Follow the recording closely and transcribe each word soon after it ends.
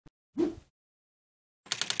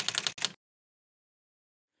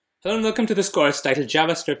Hello and welcome to this course titled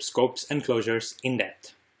JavaScript Scopes and Closures in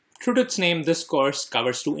Depth. True to its name, this course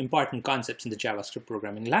covers two important concepts in the JavaScript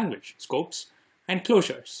programming language, scopes and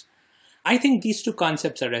closures. I think these two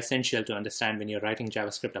concepts are essential to understand when you're writing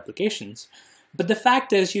JavaScript applications, but the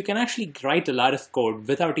fact is you can actually write a lot of code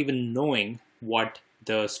without even knowing what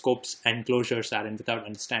the scopes and closures are and without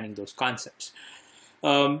understanding those concepts.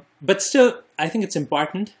 But still, I think it's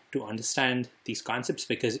important to understand these concepts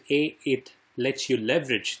because A, it lets you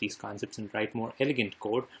leverage these concepts and write more elegant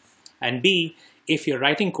code. And B, if you're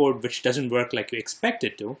writing code which doesn't work like you expect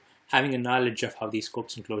it to, having a knowledge of how these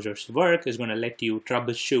scopes and closures work is going to let you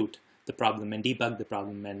troubleshoot the problem and debug the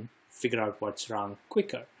problem and figure out what's wrong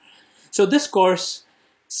quicker. So this course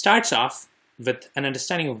starts off with an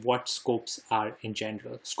understanding of what scopes are in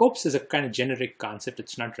general. Scopes is a kind of generic concept.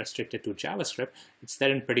 It's not restricted to JavaScript. It's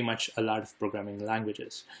there in pretty much a lot of programming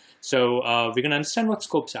languages. So we're going to understand what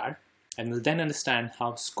scopes are, and we'll then understand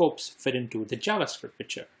how scopes fit into the JavaScript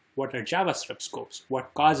picture. What are JavaScript scopes?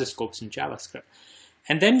 What causes scopes in JavaScript?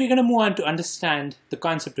 And then we're going to move on to understand the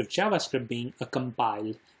concept of JavaScript being a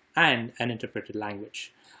compiled and an interpreted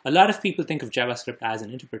language. A lot of people think of JavaScript as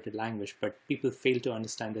an interpreted language, but people fail to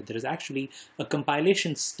understand that there is actually a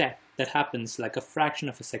compilation step that happens like a fraction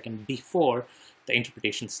of a second before the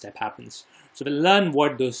interpretation step happens. So we'll learn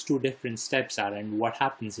what those two different steps are and what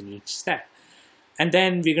happens in each step. And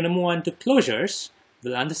then we're going to move on to closures.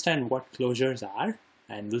 We'll understand what closures are,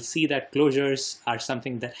 and we'll see that closures are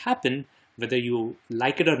something that happen whether you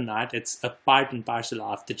like it or not. It's a part and parcel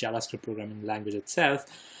of the JavaScript programming language itself.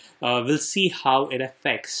 We'll see how it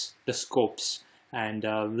affects the scopes, and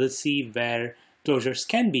we'll see where closures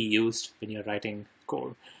can be used when you're writing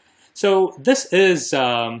code. So this is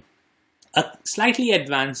a slightly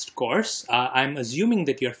advanced course. I'm assuming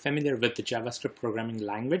that you're familiar with the JavaScript programming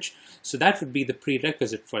language, so that would be the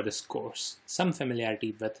prerequisite for this course. Some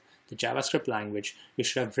familiarity with the JavaScript language. You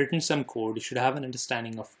should have written some code. You should have an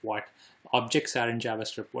understanding of what objects are in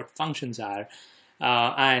JavaScript, what functions are.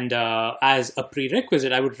 As a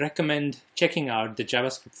prerequisite, I would recommend checking out the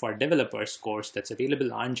JavaScript for Developers course that's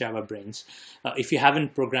available on JavaBrains. If you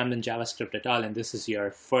haven't programmed in JavaScript at all and this is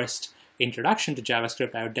your first introduction to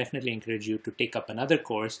JavaScript, I would definitely encourage you to take up another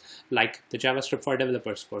course like the JavaScript for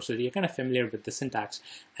Developers course so that you're kind of familiar with the syntax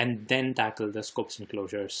and then tackle the scopes and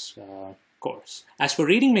closures course. As for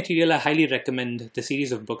reading material, I highly recommend the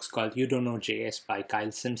series of books called You Don't Know JS by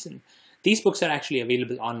Kyle Simpson. These books are actually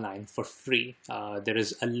available online for free. There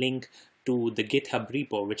is a link to the GitHub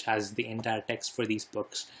repo, which has the entire text for these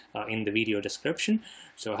books in the video description.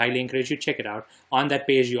 So I highly encourage you to check it out. On that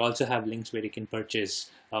page, you also have links where you can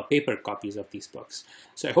purchase paper copies of these books.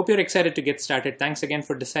 So I hope you're excited to get started. Thanks again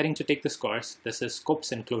for deciding to take this course. This is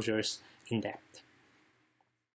Scopes and Closures in Depth.